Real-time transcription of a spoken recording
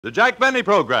The Jack Benny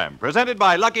Program, presented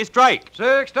by Lucky Strike.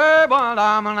 61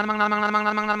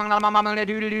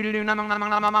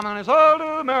 sold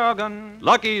to American.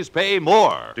 Lucky's pay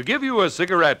more. To give you a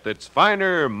cigarette that's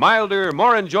finer, milder,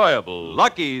 more enjoyable.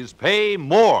 Lucky's pay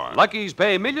more. Lucky's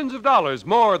pay millions of dollars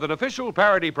more than official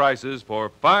parity prices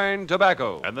for fine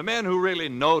tobacco. And the men who really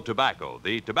know tobacco,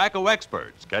 the tobacco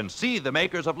experts, can see the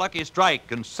makers of Lucky Strike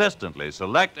consistently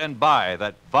select and buy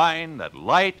that fine, that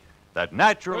light, that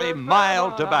naturally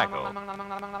mild tobacco.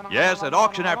 Yes, at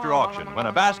auction after auction, when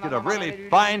a basket of really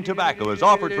fine tobacco is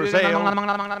offered for sale,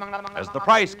 as the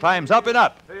price climbs up and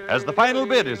up, as the final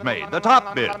bid is made, the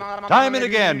top bid, time and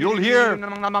again you'll hear,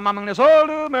 sold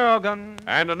to American.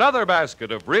 And another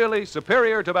basket of really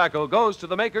superior tobacco goes to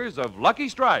the makers of Lucky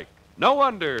Strike. No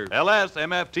wonder.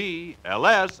 LSMFT,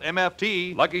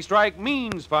 LSMFT. Lucky Strike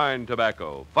means fine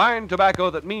tobacco. Fine tobacco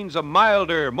that means a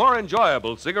milder, more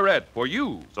enjoyable cigarette for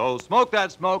you. So smoke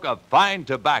that smoke of fine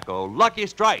tobacco, Lucky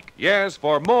Strike. Yes,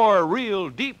 for more real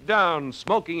deep-down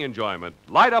smoking enjoyment,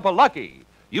 light up a Lucky.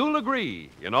 You'll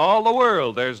agree, in all the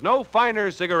world, there's no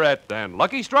finer cigarette than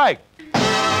Lucky Strike.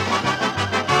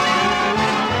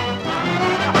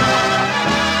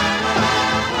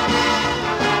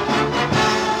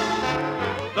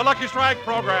 The Lucky Strike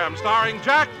program, starring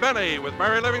Jack Benny, with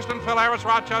Mary Livingston, Phil Harris,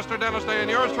 Rochester, Dennis Day, and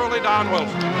yours truly, Don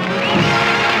Wilson.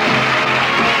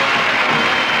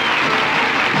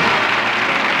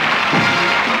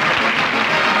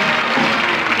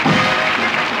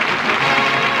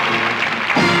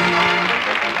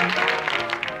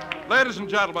 Ladies and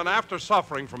gentlemen, after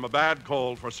suffering from a bad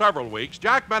cold for several weeks,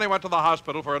 Jack Benny went to the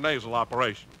hospital for a nasal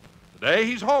operation. Today,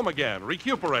 he's home again,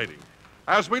 recuperating.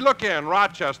 As we look in,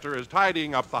 Rochester is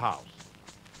tidying up the house.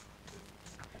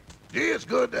 Gee, it's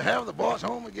good to have the boss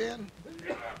home again.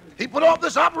 He put off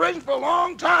this operation for a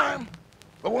long time,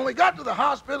 but when we got to the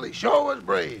hospital, he sure was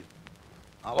brave.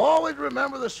 I'll always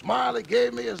remember the smile he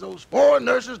gave me as those 4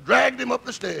 nurses dragged him up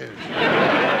the stairs.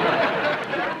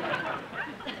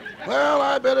 Well,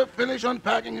 I better finish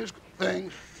unpacking his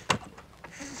things.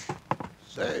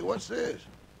 Say, what's this?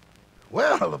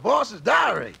 Well, the boss's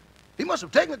diary. He must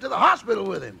have taken it to the hospital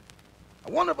with him.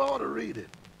 I wonder if I ought to read it.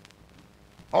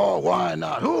 Oh, why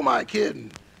not? Who am I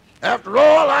kidding? After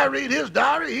all, I read his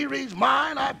diary, he reads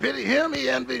mine. I pity him, he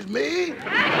envies me.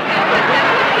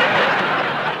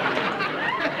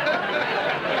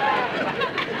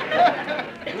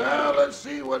 Now, let's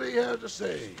see what he has to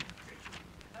say.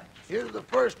 Here's the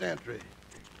first entry.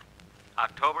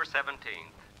 October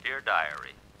 17th. Dear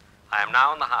Diary, I am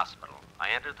now in the hospital. I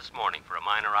entered this morning for a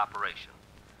minor operation.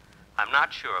 I'm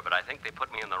not sure, but I think they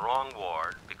put me in the wrong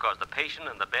ward because the patient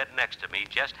in the bed next to me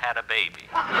just had a baby.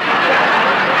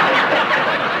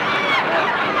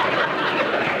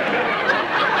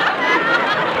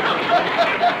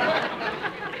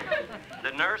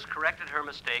 The nurse corrected her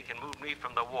mistake and moved me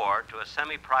from the ward to a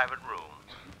semi-private room.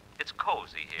 It's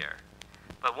cozy here,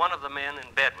 but one of the men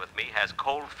in bed with me has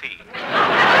cold feet.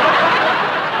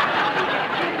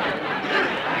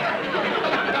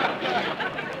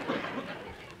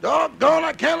 Doggone,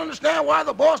 I can't understand why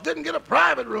the boss didn't get a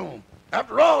private room.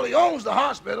 After all, he owns the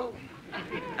hospital.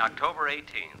 October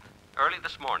 18th. Early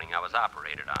this morning, I was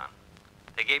operated on.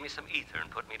 They gave me some ether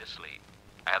and put me to sleep.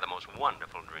 I had the most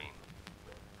wonderful dream.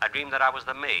 I dreamed that I was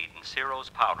the maid in Ciro's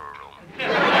powder room.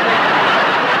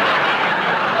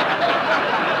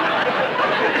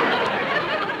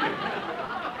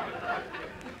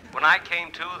 When I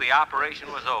came to, the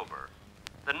operation was over.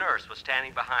 The nurse was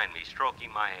standing behind me,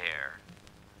 stroking my hair.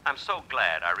 I'm so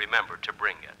glad I remembered to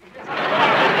bring it.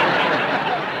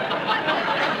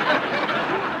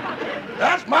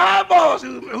 That's my boss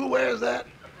who wears that.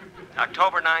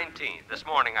 October 19th. This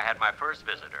morning I had my first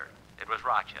visitor. It was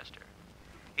Rochester.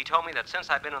 He told me that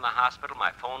since I've been in the hospital, my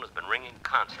phone has been ringing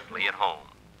constantly at home.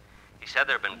 He said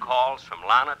there have been calls from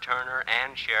Lana Turner,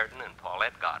 Ann Sheridan, and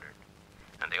Paulette Goddard.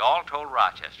 And they all told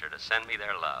Rochester to send me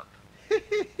their love.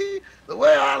 The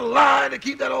way I lie to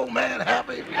keep that old man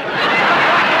happy.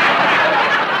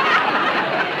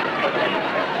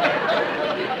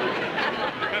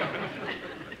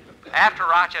 After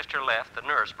Rochester left, the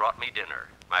nurse brought me dinner,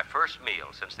 my first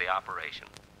meal since the operation.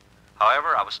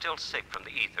 However, I was still sick from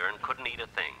the ether and couldn't eat a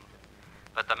thing.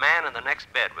 But the man in the next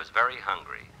bed was very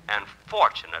hungry, and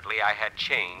fortunately I had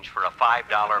change for a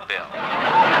 $5 bill.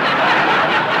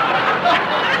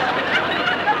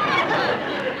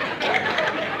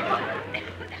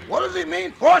 What does he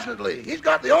mean, fortunately? He's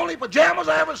got the only pajamas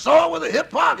I ever saw with a hip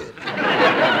pocket.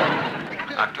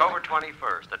 October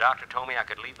 21st, the doctor told me I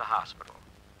could leave the hospital.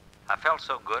 I felt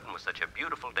so good and was such a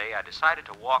beautiful day, I decided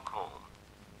to walk home.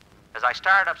 As I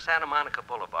started up Santa Monica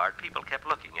Boulevard, people kept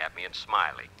looking at me and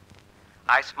smiling.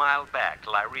 I smiled back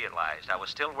till I realized I was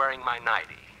still wearing my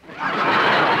nightie.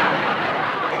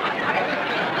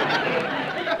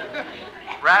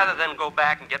 Rather than go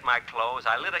back and get my clothes,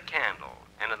 I lit a candle,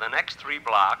 and in the next 3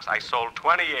 blocks, I sold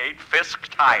 28 Fisk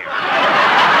tires.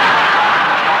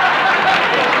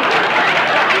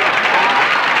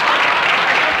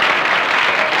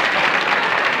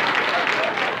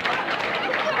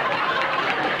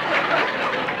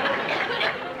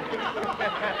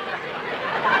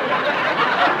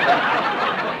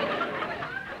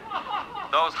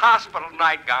 Those hospital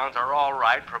nightgowns are all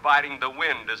right, providing the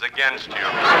wind is against you.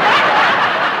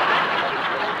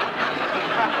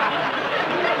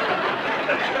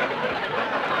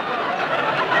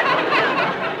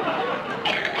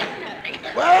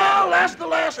 Well, that's the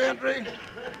last entry.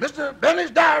 Mr. Benny's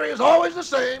diary is always the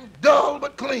same, dull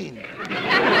but clean.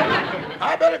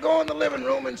 I better go in the living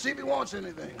room and see if he wants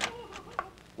anything.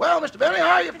 Well, Mr. Benny,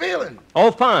 how are you feeling? Oh,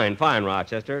 fine,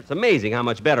 Rochester. It's amazing how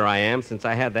much better I am since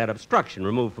I had that obstruction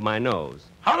removed from my nose.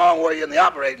 How long were you in the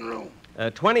operating room?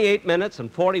 28 minutes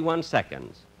and 41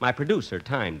 seconds. My producer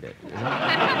timed it.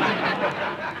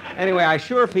 Anyway, I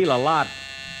sure feel a lot.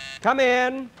 Come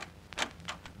in.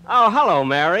 Oh, hello,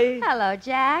 Mary. Hello,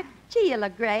 Jack. Gee, you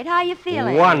look great. How you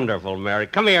feeling? Wonderful, Mary.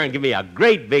 Come here and give me a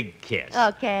great big kiss.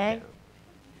 Okay.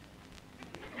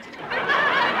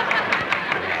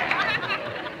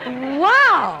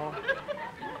 Wow!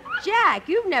 Jack,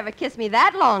 you've never kissed me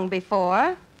that long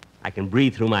before. I can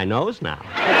breathe through my nose now.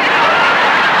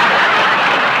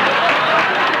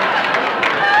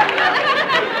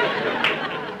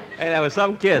 Hey, that was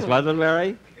some kiss, wasn't it,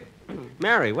 Mary?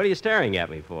 Mary, what are you staring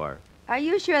at me for? Are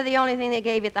you sure the only thing they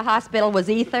gave you at the hospital was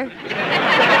ether?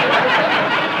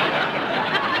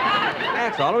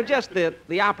 That's all. It was just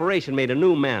the operation made a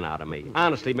new man out of me.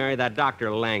 Honestly, Mary, that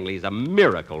Dr. Langley's a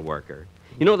miracle worker.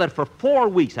 You know that for 4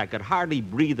 weeks I could hardly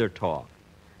breathe or talk.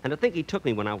 And to think he took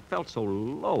me when I felt so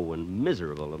low and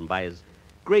miserable, and by his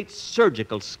great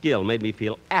surgical skill made me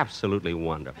feel absolutely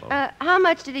wonderful. How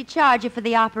much did he charge you for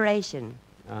the operation?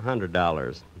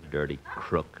 $100, dirty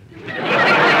crook.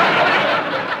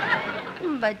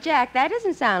 But, Jack, that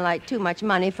doesn't sound like too much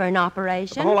money for an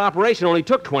operation. The whole operation only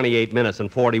took 28 minutes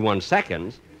and 41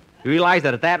 seconds. You realize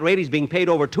that at that rate he's being paid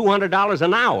over $200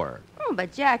 an hour.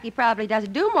 But, Jack, he probably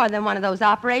doesn't do more than one of those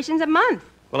operations a month.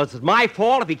 Well, it's my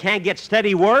fault if he can't get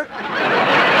steady work.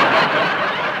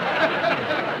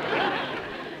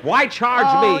 Why charge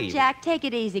me? Oh, Jack, take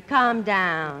it easy. Calm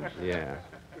down. Yeah.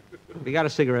 Have you got a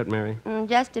cigarette, Mary?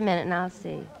 Just a minute and I'll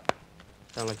see.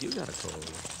 Sound like you got a cold.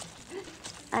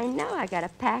 I know I got a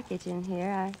package in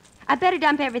here. I better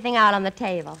dump everything out on the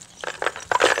table.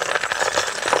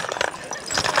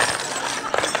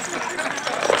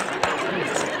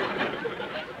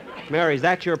 Mary, is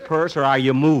that your purse or are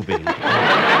you moving?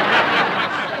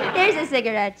 Here's a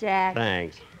cigarette, Jack.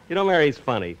 Thanks. You know, Mary, it's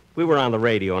funny. If we were on the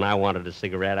radio and I wanted a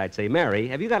cigarette, I'd say, Mary,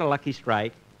 have you got a Lucky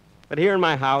Strike? But here in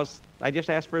my house, I just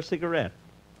ask for a cigarette.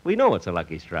 We know it's a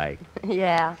Lucky Strike.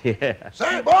 Yeah. Yeah.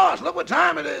 Say, boss, look what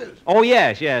time it is. Oh,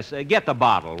 yes. Get the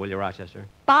bottle, will you, Rochester?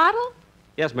 Bottle?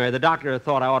 Yes, Mary, the doctor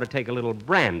thought I ought to take a little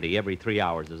brandy every 3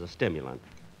 hours as a stimulant.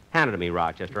 Hand it to me,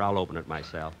 Rochester. I'll open it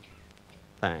myself.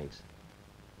 Thanks.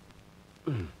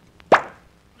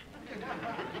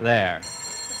 There.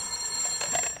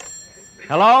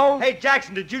 Hello? Hey,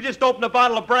 Jackson, did you just open a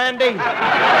bottle of brandy?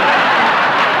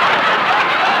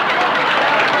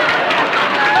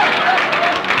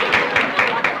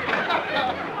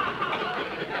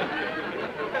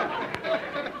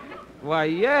 Why,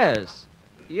 yes.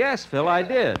 Yes, Phil, I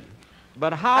did.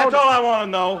 But how... That's all I want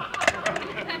to know.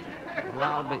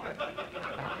 Well, but...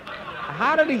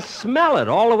 How did he smell it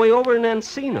all the way over in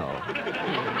Encino?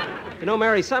 You know,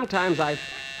 Mary, sometimes I...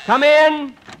 Come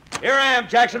in! Here I am,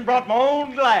 Jackson. Brought my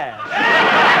own glass.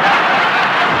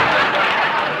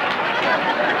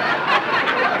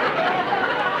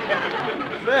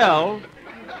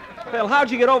 Phil,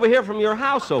 how'd you get over here from your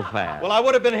house so fast? Well, I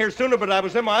would have been here sooner, but I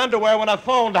was in my underwear when I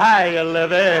phoned. Hi, you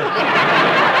living.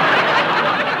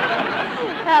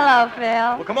 Hello, Phil.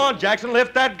 Well, come on, Jackson.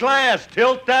 Lift that glass.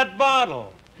 Tilt that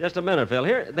bottle. Just a minute, Phil.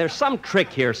 There's some trick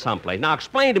here someplace. Now,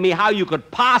 explain to me how you could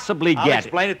possibly I'll get it.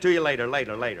 explain it to you later.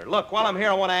 Look, while I'm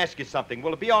here, I want to ask you something.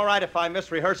 Will it be all right if I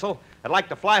miss rehearsal? I'd like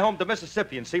to fly home to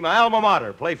Mississippi and see my alma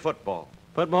mater play football.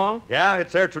 Football? Yeah,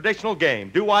 it's their traditional game.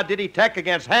 Do-wah-diddy Tech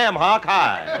against Ham Hock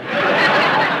High.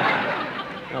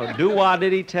 No,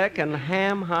 Do-wah-diddy Tech and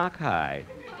Ham Hock High.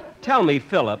 Tell me,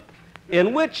 Philip,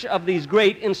 in which of these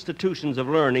great institutions of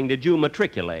learning did you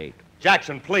matriculate?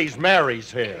 Jackson, please,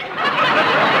 Mary's here.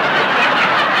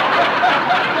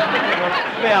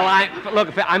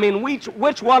 Look, Phil, I mean,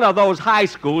 which one of those high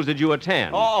schools did you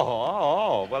attend?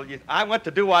 Well, I went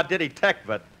to Duwadiddy Tech,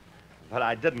 but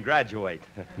I didn't graduate.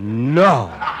 No.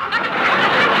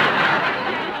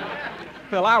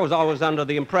 Phil, I was always under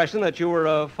the impression that you were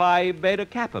a Phi Beta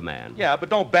Kappa man. Yeah, but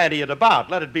don't bandy it about.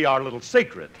 Let it be our little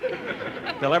secret.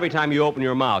 Phil, every time you open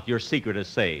your mouth, your secret is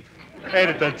safe. Ain't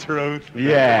it the truth?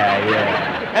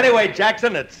 Yeah. Anyway,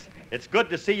 Jackson, it's good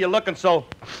to see you looking so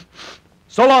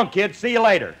long, kid. See you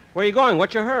later. Where are you going?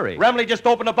 What's your hurry? Remley just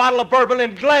opened a bottle of bourbon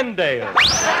in Glendale.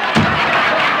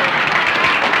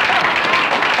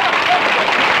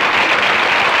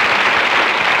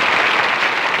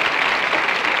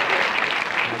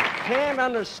 I can't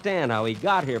understand how he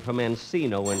got here from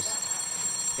Encino, and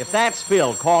if that's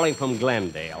Phil calling from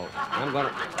Glendale, I'm gonna...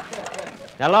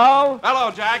 Hello?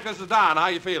 Hello, Jack. This is Don. How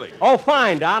you feeling? Oh,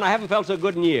 fine, Don. I haven't felt so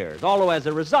good in years. Although, as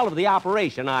a result of the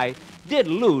operation, I did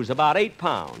lose about 8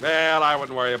 pounds. Well, I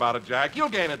wouldn't worry about it, Jack. You'll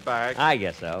gain it back. I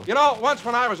guess so. You know, once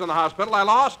when I was in the hospital, I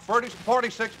lost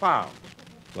 46 pounds.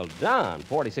 Well, Don,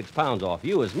 46 pounds off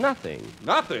you is nothing.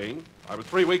 Nothing? I was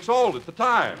 3 weeks old at the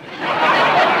time.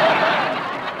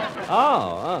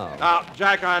 Oh. Now,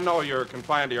 Jack, I know you're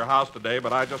confined to your house today,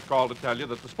 but I just called to tell you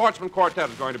that the Sportsman Quartet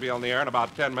is going to be on the air in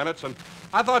about 10 minutes, and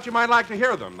I thought you might like to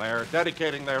hear them. They're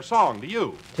dedicating their song to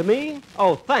you. To me?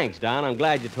 Oh, thanks, Don. I'm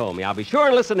glad you told me. I'll be sure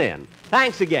and listen in.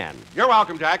 Thanks again. You're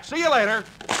welcome, Jack. See you later.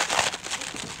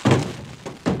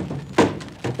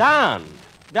 Don,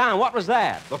 what was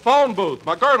that? The phone booth.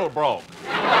 My girdle broke.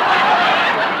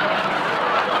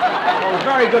 Oh,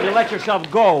 very good to let yourself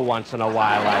go once in a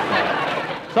while like that.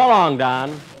 So long,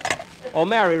 Don. Oh,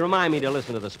 Mary, remind me to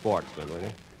listen to the Sportsman, will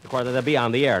you? Of course, they'll be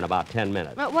on the air in about 10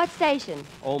 minutes. What station?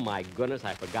 Oh, my goodness,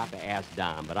 I forgot to ask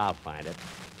Don, but I'll find it.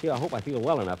 Gee, I hope I feel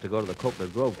well enough to go to the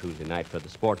Coconut Grove Tuesday night for the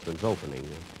Sportsman's opening.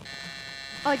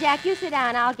 Oh, Jack, you sit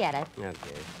down. I'll get it.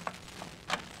 Okay.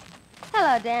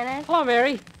 Hello, Dennis. Hello,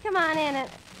 Mary. Come on in and...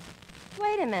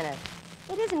 Wait a minute.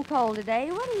 It isn't cold today.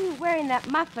 What are you wearing that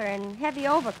muffler and heavy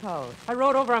overcoat? I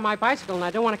rode over on my bicycle, and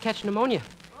I don't want to catch pneumonia.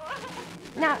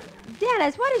 Now,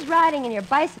 Dennis, what has riding in your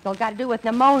bicycle got to do with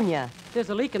pneumonia? There's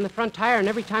a leak in the front tire, and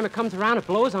every time it comes around, it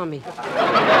blows on me.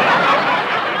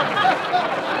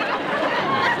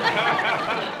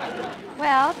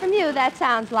 Well, from you, that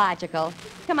sounds logical.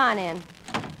 Come on in.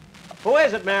 Who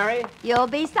is it, Mary? You'll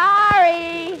be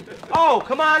sorry. Oh,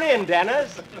 come on in,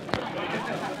 Dennis.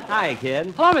 Hi,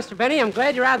 kid. Hello, Mr. Benny. I'm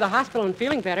glad you're out of the hospital and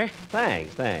feeling better.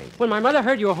 Thanks. When my mother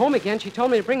heard you were home again, she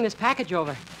told me to bring this package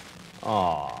over.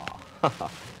 Oh,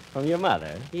 from your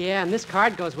mother? Yeah, and this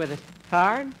card goes with it.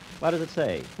 Card? What does it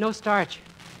say? No starch.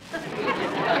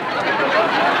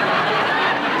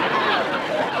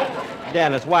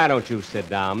 Dennis, why don't you sit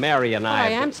down? Mary and I... I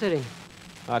am sitting.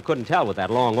 I couldn't tell with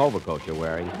that long overcoat you're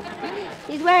wearing.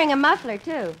 He's wearing a muffler,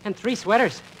 too. And 3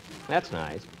 sweaters. That's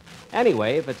nice.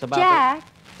 Anyway, if it's about... Jack.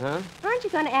 Huh? Aren't you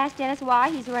going to ask Dennis why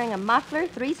he's wearing a muffler,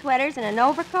 3 sweaters, and an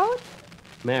overcoat?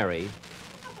 Mary,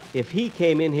 if he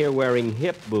came in here wearing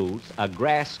hip boots, a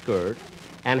grass skirt,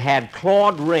 and had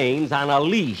clawed reins on a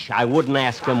leash, I wouldn't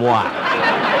ask him why.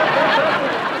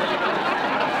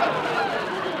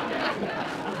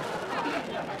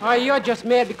 Oh, you're just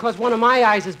mad because one of my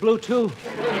eyes is blue, too.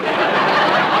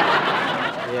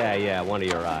 Yeah, one of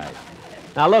your eyes.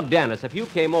 Now, look, Dennis, if you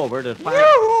came over to find...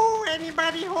 Yoo-hoo!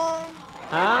 Anybody home?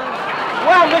 Huh?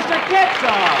 Well, Mr.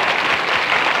 Kitzel!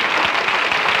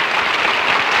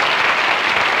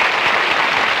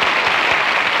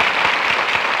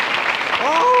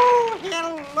 Oh,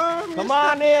 hello, Mr. Come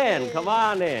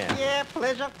on in. Yeah,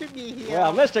 pleasure to be here.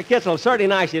 Well, Mr. Kitzel, certainly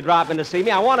nice you drop in to see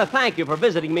me. I want to thank you for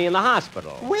visiting me in the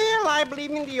hospital. Well, I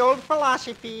believe in the old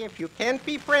philosophy. If you can't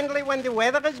be friendly when the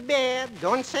weather is bad,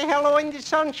 don't say hello in the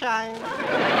sunshine.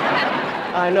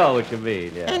 I know what you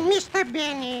mean, yeah. And Mr.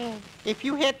 Benny, if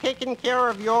you had taken care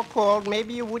of your cold,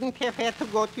 maybe you wouldn't have had to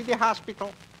go to the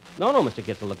hospital. No, Mr.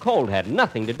 Kitzel, the cold had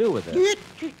nothing to do with it.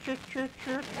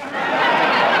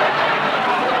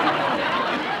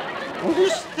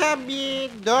 Mr. B,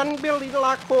 don't belittle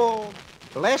a cold.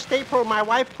 Last April, my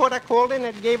wife caught a cold and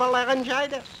it gave her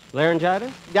laryngitis.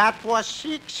 Laryngitis? That was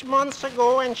 6 months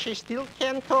ago, and she still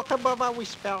can't talk above a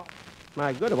whisper.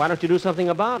 My goodness, why don't you do something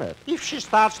about it? If she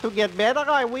starts to get better,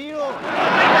 I will.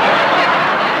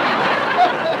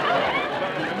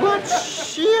 But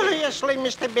seriously,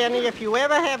 Mr. Benny, if you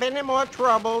ever have any more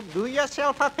trouble, do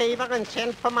yourself a favor and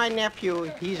send for my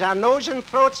nephew. He's a nose and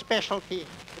throat specialty.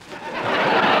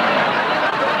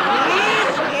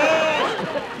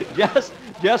 Yes.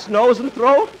 Just nose and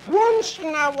throat? Once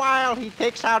in a while, he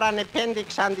takes out an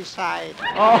appendix on the side.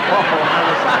 Oh, on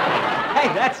the side. Hey,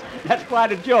 that's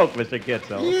quite a joke, Mr.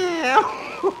 Kitzel. Yeah.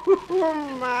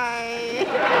 Oh, my.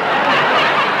 Yeah.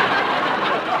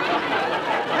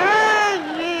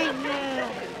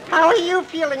 How are you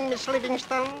feeling, Miss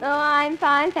Livingstone? Oh, I'm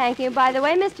fine, thank you. By the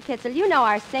way, Mr. Kitzel, you know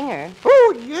our singer.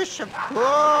 Oh, yes, of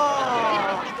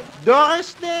course.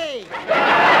 Doris Day.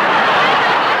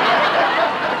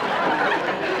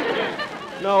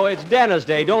 No, it's Dennis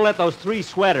Day. Don't let those 3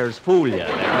 sweaters fool you.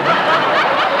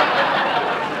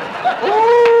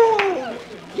 Oh,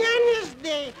 Dennis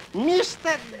Day.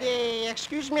 Mr. Day.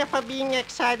 Excuse me for being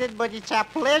excited, but it's a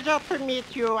pleasure to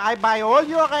meet you. I buy all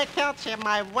your records, and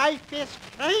my wife is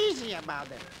crazy about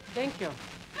them. Thank you.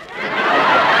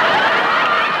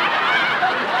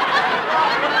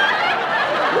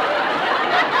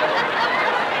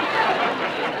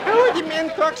 Oh, the man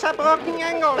talks a broken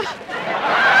English.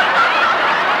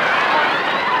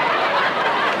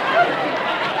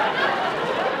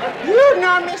 You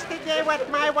know, Mr. Day, what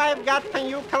my wife got for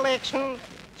you collection?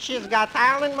 She's got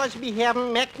Ireland Must Be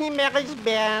Heaven, McNamary's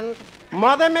Band,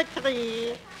 Mother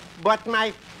McCree, but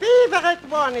my favorite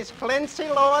one is Clancy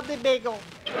Lower the Bagel.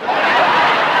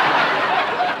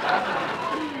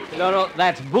 No,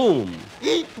 that's Boom.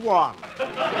 Eat one.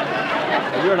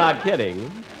 You're not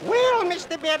kidding. Well,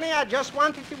 Mr. Benny, I just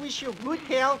wanted to wish you good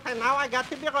health, and now I got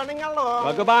to be running along.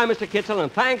 Well, goodbye, Mr. Kitzel,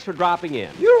 and thanks for dropping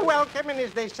in. You're welcome, and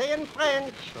as they say in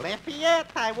French,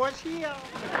 Lafayette, I was here.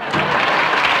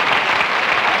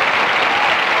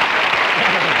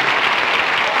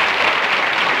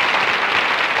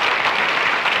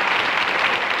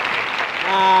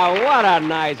 What a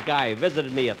nice guy. He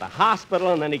visited me at the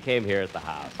hospital, and then he came here at the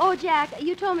house. Oh, Jack,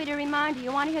 you told me to remind you.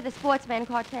 You want to hear the Sportsman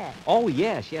Quartet? Oh,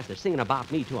 yes. They're singing about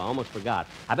me, too. I almost forgot.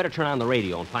 I better turn on the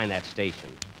radio and find that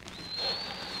station.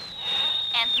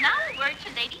 And now a word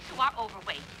to ladies who are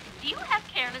overweight. Do you have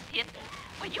careless hips?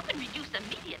 Well, you can reduce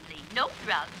immediately. No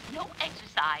drugs, no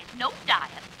exercise, no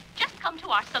diet. Just come to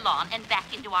our salon and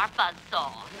back into our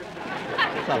buzzsaw.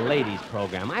 It's a ladies'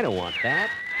 program. I don't want that.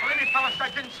 Believe me, fellas, I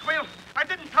didn't squeal. I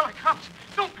didn't tell the cops.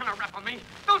 Don't pin a rap on me.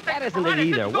 That isn't it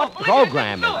either. What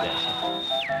program is this?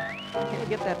 I can't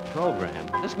get that program.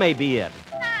 This may be it.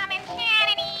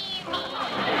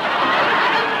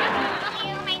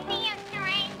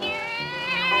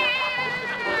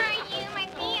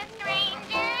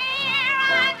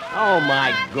 Oh,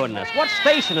 my goodness. What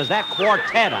station is that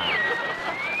quartet on? I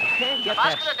can't get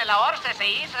that.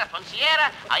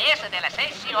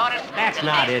 That's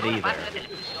not it either.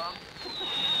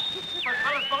 But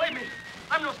fellas, believe me,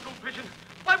 I'm no school pigeon.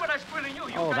 Why would I squeal at you?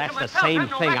 Oh, that's the same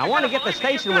thing. I want to get the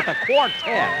station with the quartet.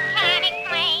 Can't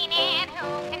explain it.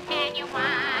 Who can tell you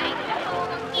why? Who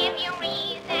will give you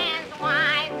reasons?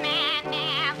 Wise men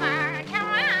never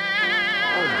try.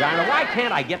 Oh, darn it. Why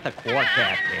can't I get the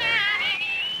quartet here?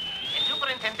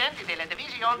 Superintendente della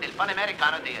Divisione del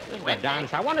Panamericano de Don,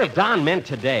 I wonder if Don meant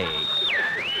today.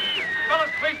 Fellas,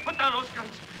 please put down those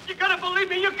guns. You gotta believe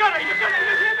me. You gotta. You hear me?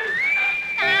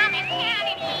 Come and count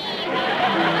it easy. You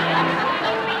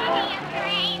may be a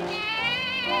stranger.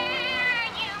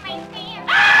 You may see a...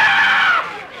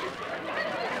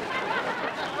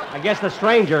 I guess the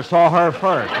stranger saw her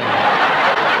first.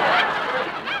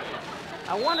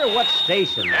 I wonder what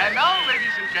station. And now,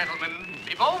 ladies and gentlemen,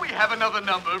 before we have another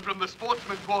number from the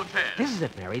Sportsman Quartet, This is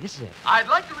it, Mary. This is it. I'd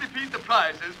like to repeat the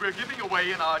prizes we're giving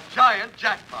away in our giant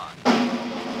jackpot.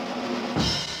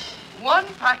 1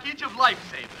 package of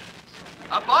Lifesavers,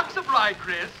 a box of Rye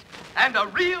Crisp, and a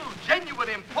real, genuine,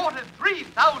 imported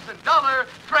 $3,000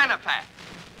 Tranapack.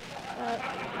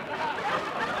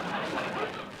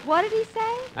 What did he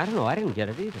say? I don't know. I didn't get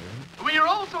it either. We are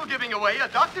also giving away a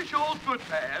Dr. Scholl's foot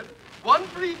pad, 1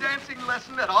 free dancing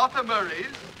lesson at Arthur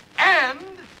Murray's, and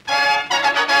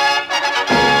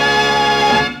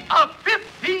a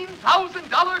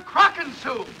 $15,000 Crocken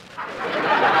suit.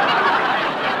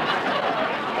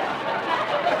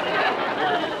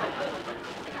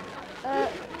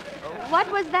 What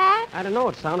was that? I don't know.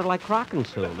 It sounded like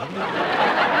Crockensoon.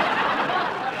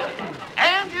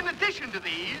 And in addition to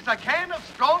these, a can of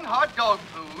strong hard dog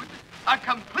food, a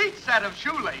complete set of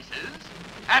shoelaces,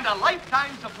 and a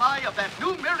lifetime supply of that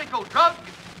new miracle drug,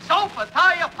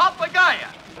 Sulfataya Papagaya.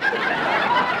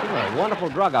 A wonderful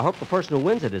drug. I hope the person who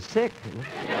wins it is sick.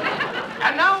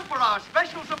 And now for our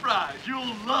special surprise.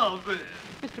 You'll love this.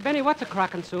 Mr. Benny, what's a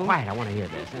Crockensoon? Quiet. I want to hear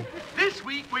this. This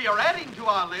week we are adding to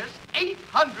our list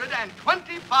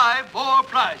 825 more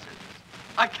prizes.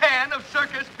 A can of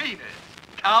circus peanuts.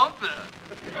 Count them.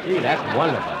 Gee, that's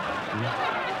wonderful.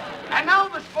 And now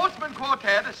the Sportsman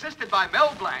Quartet, assisted by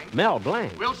Mel Blanc, Mel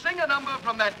Blanc. will sing a number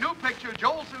from that new picture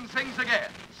Jolson sings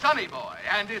again, Sonny Boy,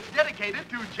 and it's dedicated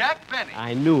to Jack Benny.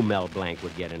 I knew Mel Blanc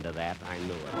would get into that. I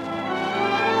knew it.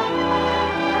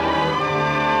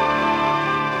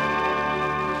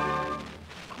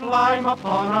 climb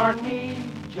upon our knee,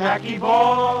 Jackie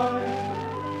boy.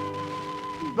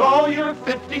 Though you're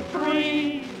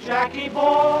 53, Jackie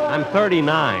boy. I'm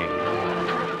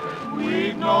 39.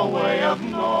 We've no way of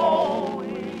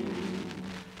knowing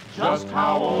just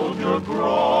how old you're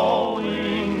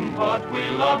growing, but we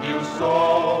love you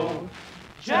so,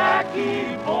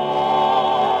 Jackie boy.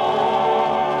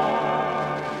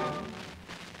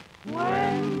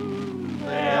 When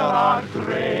there are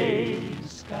gray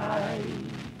skies,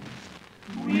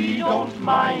 we don't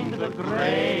mind the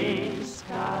gray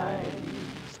skies.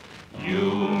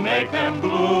 You make them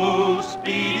blue,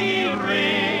 Speedy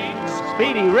Riggs.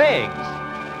 Speedy Riggs?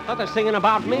 I thought they're singing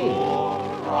about me.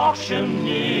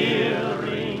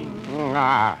 Auctioneering.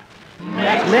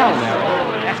 That's Mel,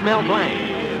 Mary. That's Mel Blanc.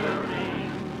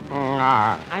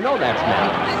 I know that's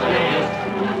Mel.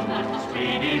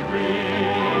 Speedy Riggs.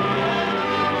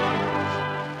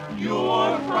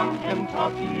 You're from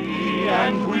Kentucky,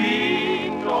 and we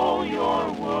know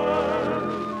your word.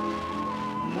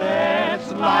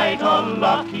 Let's light a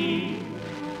lucky,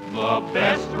 the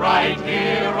best right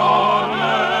here on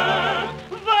earth.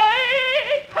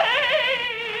 They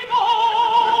pay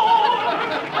more.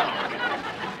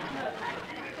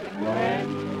 When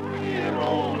we're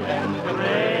old and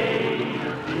gray,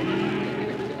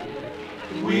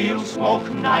 we'll smoke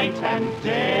night and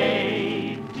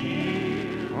day,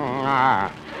 dear.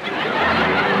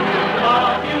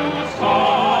 Love you so,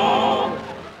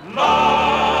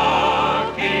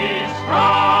 Lucky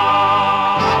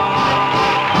Strike.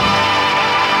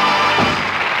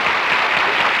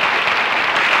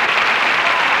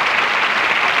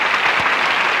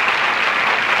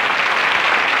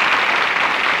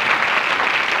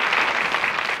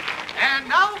 And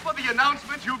now for the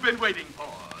announcement you've been waiting for.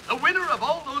 The winner of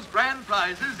all those grand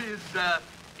prizes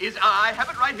is I have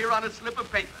it right here on a slip of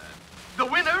paper. The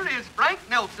winner is Frank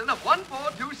Nelson of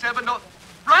 1427 North.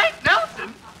 Frank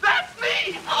Nelson? That's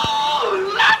me!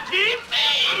 Oh, lucky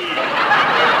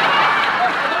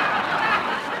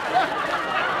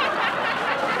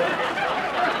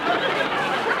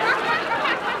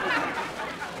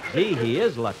me! Gee, he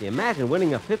is lucky. Imagine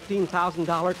winning a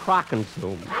 $15,000 crock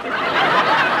consume.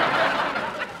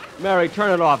 Mary,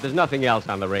 turn it off. There's nothing else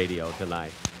on the radio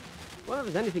tonight. Well, if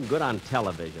there's anything good on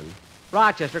television.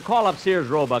 Rochester, call up Sears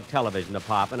Roebuck Television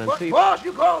Department and But, see... boss,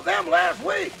 you called them last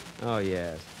week. Oh,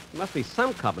 yes. There must be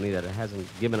some company that hasn't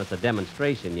given us a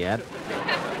demonstration yet.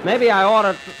 Maybe I ought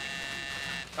to...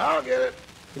 I'll get it.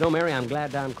 You know, Mary, I'm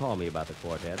glad Don called me about the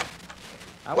quartet.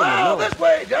 I wouldn't Well, have known. this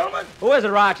way, gentlemen. Who is it,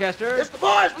 Rochester? It's the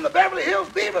boys from the Beverly Hills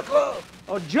Beaver Club.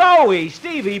 Oh, Joey,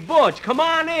 Stevie, Butch, come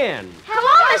on in.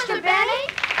 Hello, Mr. Benny.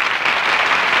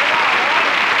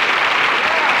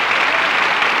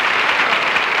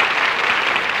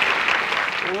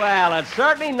 Well, it's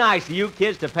certainly nice of you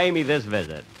kids to pay me this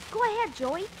visit. Go ahead,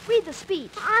 Joey. Read the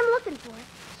speech. I'm looking for it.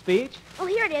 Speech? Oh,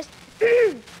 here it is.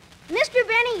 Mr.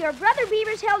 Benny, your brother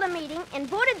Beavers held a meeting and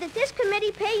voted that this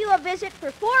committee pay you a visit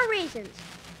for 4 reasons.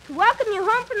 To welcome you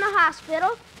home from the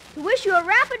hospital, to wish you a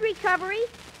rapid recovery,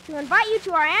 to invite you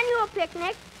to our annual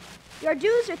picnic. Your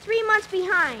dues are 3 months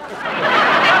behind.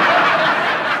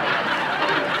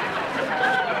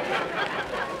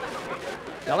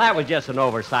 Well, that was just an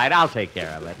oversight. I'll take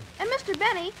care of it. And Mr.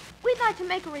 Benny, we'd like to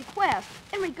make a request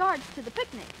in regards to the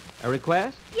picnic. A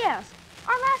request? Yes.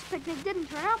 Our last picnic didn't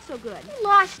turn out so good. We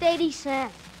lost 80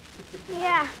 cents.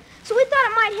 Yeah. So we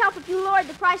thought it might help if you lowered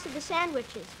the price of the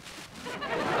sandwiches.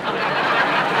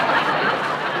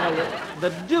 Well, the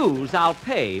dues I'll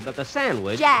pay, but the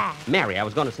sandwich... Jack. Mary, I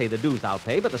was going to say the dues I'll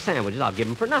pay, but the sandwiches I'll give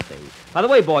them for nothing. By the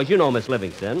way, boys, you know Miss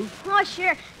Livingston. Oh,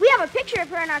 sure. We have a picture of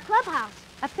her in our clubhouse.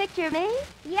 A picture of me?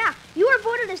 Yeah. You were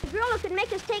voted as the girl who could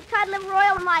make us take cod liver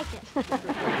oil and like it.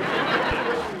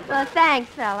 Well, thanks,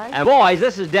 fellas. And boys,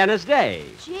 this is Dennis Day.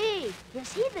 Gee,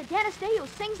 is he the Dennis Day who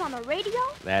sings on the radio?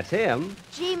 That's him.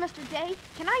 Gee, Mr. Day,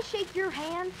 can I shake your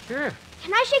hand? Sure.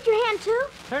 Can I shake your hand, too?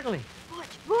 Certainly.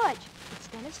 Butch, it's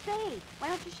Dennis Day. Why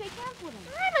don't you shake hands with him?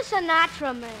 I'm a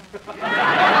Sinatra man.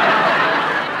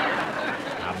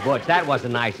 Now, Butch, that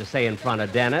wasn't nice to say in front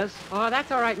of Dennis. Oh,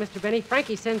 that's all right, Mr. Benny.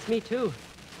 Frankie sends me, too.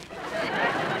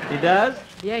 He does?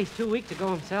 Yeah, he's too weak to go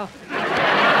himself.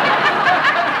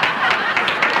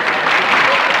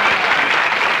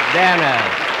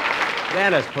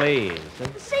 Dennis, please.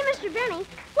 Say, Mr. Benny,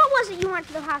 what was it you went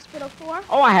to the hospital for?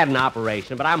 Oh, I had an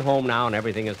operation, but I'm home now and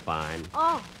everything is fine.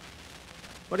 Oh.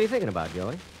 What are you thinking about,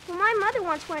 Joey? Well, my mother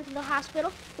once went to the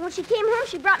hospital, and when she came home,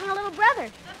 she brought me a little brother.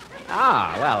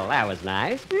 Ah, well, that was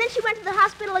nice. And then she went to the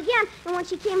hospital again, and when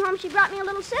she came home, she brought me a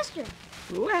little sister.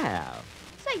 Well.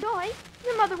 Say, Joey,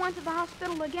 your mother went to the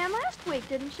hospital again last week,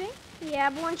 didn't she? Yeah,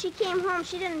 but when she came home,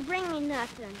 she didn't bring me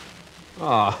nothing.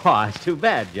 Oh, it's too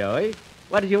bad, Joey.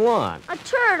 What did you want? A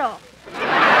turtle.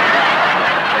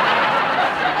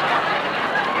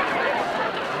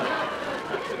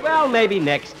 Well, maybe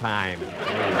next time.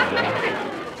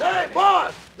 Say,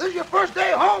 boss, this is your first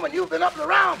day home, and you've been up and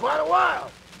around quite a while.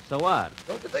 So what?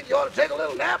 Don't you think you ought to take a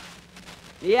little nap?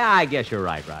 Yeah, I guess you're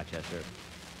right, Rochester.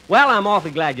 Well, I'm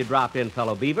awfully glad you dropped in,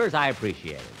 fellow Beavers. I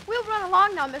appreciate it. We'll run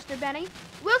along now, Mr. Benny.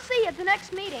 We'll see you at the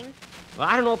next meeting. Well,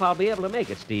 I don't know if I'll be able to make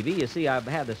it, Stevie. You see, I've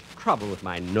had this trouble with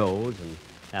my nose, and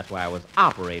that's why I was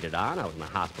operated on. I was in the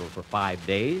hospital for 5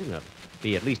 days, and it'll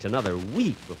be at least another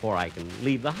week before I can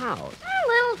leave the house. A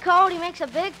little cold, he makes a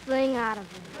big thing out of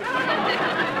it.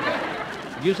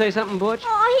 Did you say something, Butch?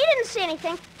 Oh, he didn't say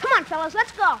anything. Come on, fellas,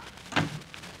 let's go.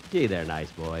 Gee, they're nice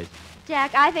boys.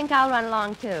 Jack, I think I'll run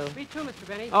along, too. Me too, Mr.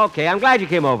 Benny. Okay, I'm glad you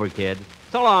came over, kid.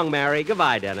 So long, Mary.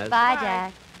 Goodbye, Dennis. Bye,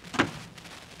 Jack.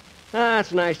 Ah,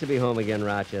 it's nice to be home again,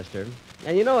 Rochester.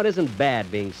 And you know, it isn't bad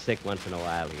being sick once in a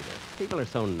while, either. People are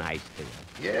so nice to you.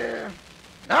 Yeah.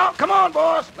 Now, come on,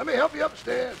 boss. Let me help you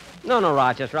upstairs. No,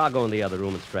 Rochester. I'll go in the other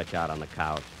room and stretch out on the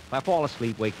couch. If I fall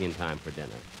asleep, wake me in time for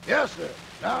dinner. Yes, sir.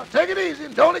 Now, take it easy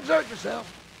and don't exert yourself.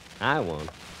 I won't.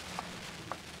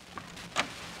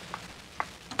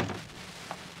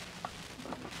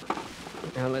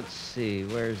 Now, let's see.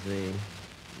 Where's the...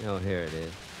 Oh, here it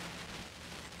is.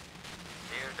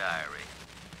 Dear Diary,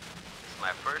 this is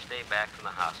my first day back from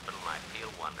the hospital, and I feel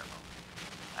wonderful.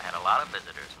 I had a lot of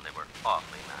visitors, and they were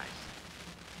awfully nice.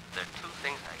 There are two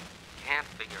things I can't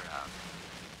figure out.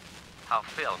 How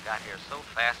Phil got here so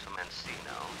fast from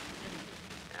Encino,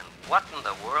 and what in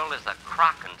the world is a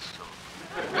Crockensoon?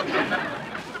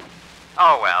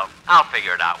 Oh, well, I'll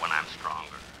figure it out when I'm stronger.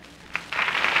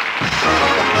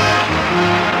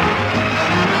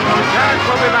 Jack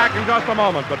will be back in just a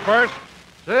moment, but first...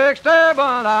 To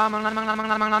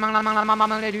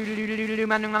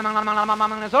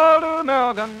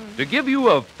give you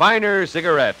a finer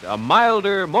cigarette, a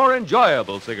milder, more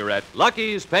enjoyable cigarette,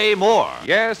 Lucky's pay more.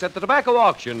 Yes, at the tobacco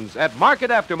auctions, at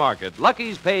market after market,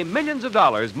 Lucky's pay millions of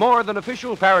dollars more than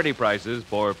official parity prices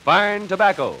for fine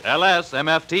tobacco.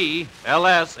 LSMFT,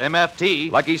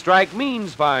 LSMFT. Lucky Strike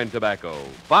means fine tobacco.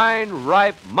 Fine,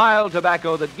 ripe, mild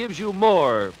tobacco that gives you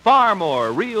more, far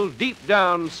more, real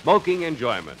deep-down smoking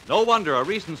enjoyment. No wonder a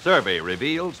recent survey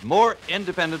reveals more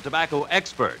independent tobacco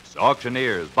experts,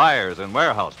 auctioneers, buyers, and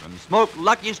warehousemen smoke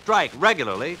Lucky Strike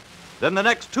regularly than the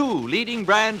next two leading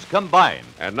brands combined.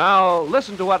 And now,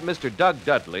 listen to what Mr. Doug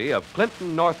Dudley of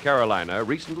Clinton, North Carolina,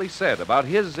 recently said about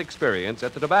his experience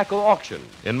at the tobacco auction.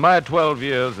 In my 12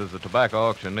 years as a tobacco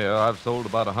auctioneer, I've sold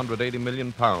about 180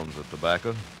 million pounds of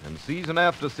tobacco. And season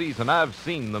after season, I've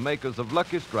seen the makers of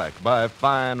Lucky Strike buy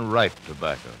fine, ripe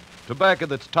tobacco. Tobacco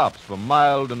that's tops for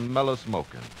mild and mellow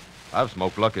smoking. I've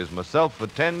smoked Lucky's myself for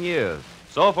 10 years.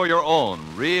 So for your own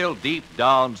real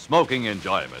deep-down smoking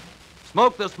enjoyment,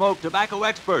 smoke the smoke tobacco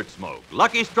experts smoke,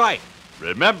 Lucky Strike.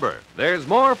 Remember, there's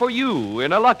more for you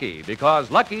in a Lucky because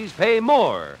Lucky's pay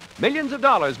more. Millions of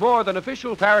dollars more than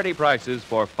official parity prices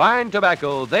for fine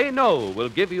tobacco they know will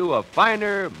give you a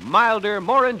finer, milder,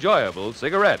 more enjoyable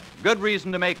cigarette. Good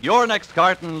reason to make your next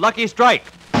carton Lucky Strike.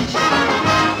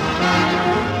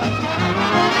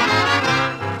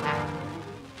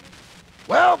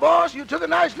 Well, boss, you took a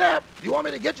nice nap. Do you want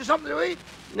me to get you something to eat?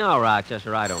 No,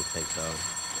 Rochester, I don't think so.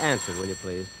 Answer, will you,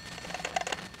 please?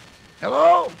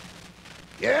 Hello?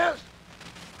 Yes?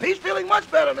 He's feeling much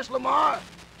better, Miss Lamar.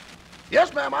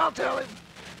 Yes, ma'am, I'll tell him.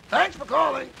 Thanks for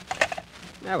calling.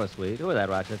 That was sweet. Who was that,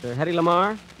 Rochester? Hetty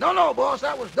Lamar? No, boss,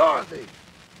 that was Dorothy.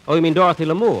 Oh, you mean Dorothy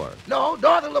Lamour? No,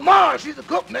 Dorothy Lamar. She's the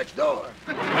cook next door.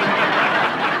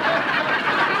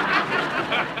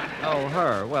 Oh,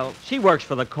 her. Well, she works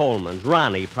for the Colemans.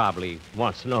 Ronnie probably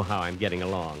wants to know how I'm getting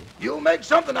along. You'll make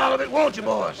something out of it, won't you,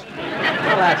 boss?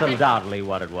 Well, that's undoubtedly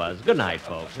what it was. Good night,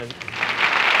 folks. Be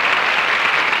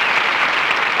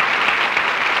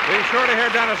sure to hear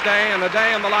Dennis Day and the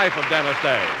day in the life of Dennis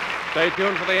Day. Stay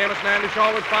tuned for the Amos and Andy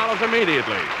Show, which follows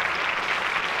immediately.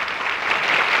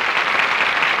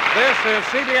 This is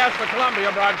CBS, the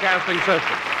Columbia Broadcasting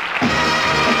System.